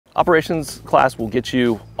Operations class will get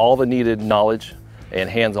you all the needed knowledge and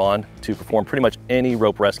hands-on to perform pretty much any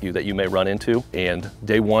rope rescue that you may run into. And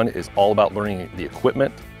day one is all about learning the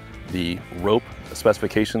equipment, the rope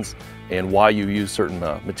specifications, and why you use certain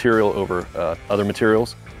material over other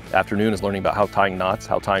materials. Afternoon is learning about how tying knots,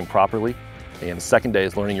 how tying properly. And the second day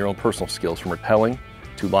is learning your own personal skills from rappelling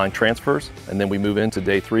to line transfers. And then we move into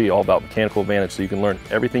day three, all about mechanical advantage. So you can learn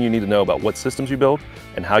everything you need to know about what systems you build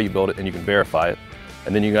and how you build it, and you can verify it.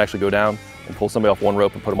 And then you can actually go down and pull somebody off one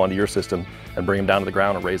rope and put them onto your system and bring them down to the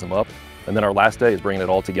ground and raise them up. And then our last day is bringing it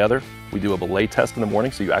all together. We do a belay test in the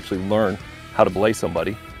morning, so you actually learn how to belay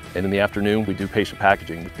somebody. And in the afternoon, we do patient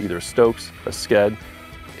packaging with either a Stokes, a sked,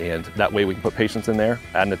 and that way we can put patients in there,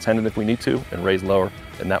 add an attendant if we need to, and raise lower.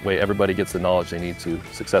 And that way everybody gets the knowledge they need to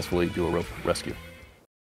successfully do a rope rescue.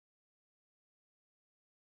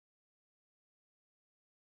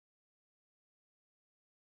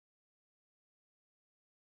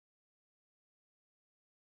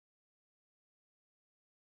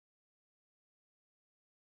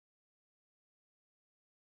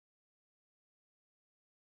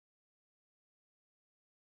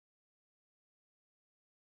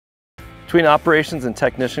 Between operations and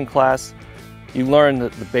technician class, you learn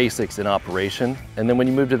the basics in operation, and then when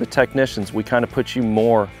you move to the technicians, we kind of put you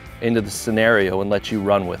more into the scenario and let you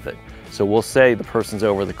run with it. So we'll say the person's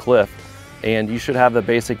over the cliff, and you should have the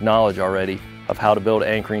basic knowledge already of how to build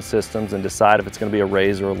anchoring systems and decide if it's going to be a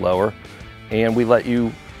raise or a lower. And we let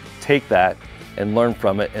you take that and learn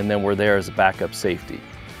from it, and then we're there as a backup safety.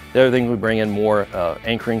 The other thing, we bring in more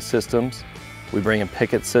anchoring systems. We bring in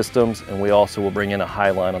picket systems, and we also will bring in a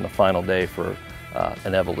high line on the final day for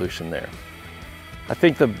an evolution there. I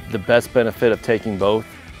think the best benefit of taking both,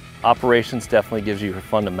 operations definitely gives you your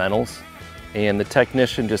fundamentals, and the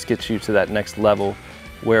technician just gets you to that next level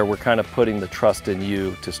where we're kind of putting the trust in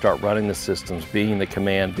you to start running the systems, being the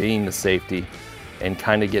command, being the safety, and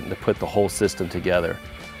kind of getting to put the whole system together.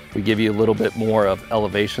 We give you a little bit more of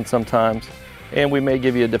elevation sometimes, and we may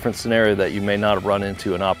give you a different scenario that you may not have run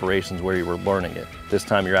into in operations where you were learning it. This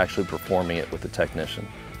time you're actually performing it with the technician.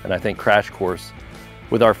 And I think crash course,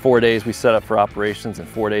 with our 4 days we set up for operations and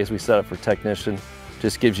 4 days we set up for technician,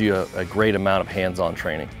 just gives you a great amount of hands-on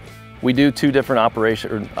training. We do two different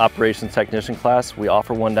operations technician class. We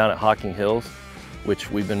offer one down at Hocking Hills, which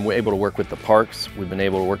we've been able to work with the parks, we've been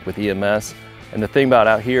able to work with EMS. And the thing about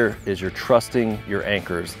out here is you're trusting your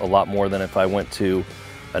anchors a lot more than if I went to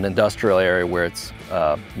an industrial area where it's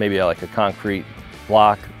maybe like a concrete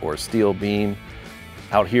block or a steel beam.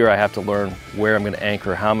 Out here I have to learn where I'm going to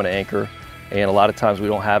anchor, how I'm going to anchor, and a lot of times we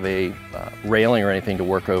don't have a railing or anything to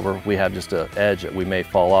work over. We have just an edge that we may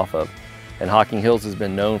fall off of. And Hocking Hills has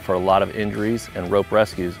been known for a lot of injuries and rope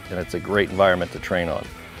rescues, and it's a great environment to train on.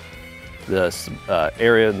 This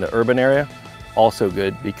area in the urban area, also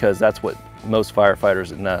good, because that's what most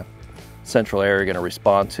firefighters in the central area are going to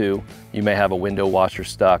respond to. You may have a window washer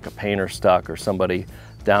stuck, a painter stuck, or somebody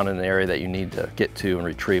down in the area that you need to get to and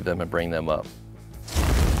retrieve them and bring them up.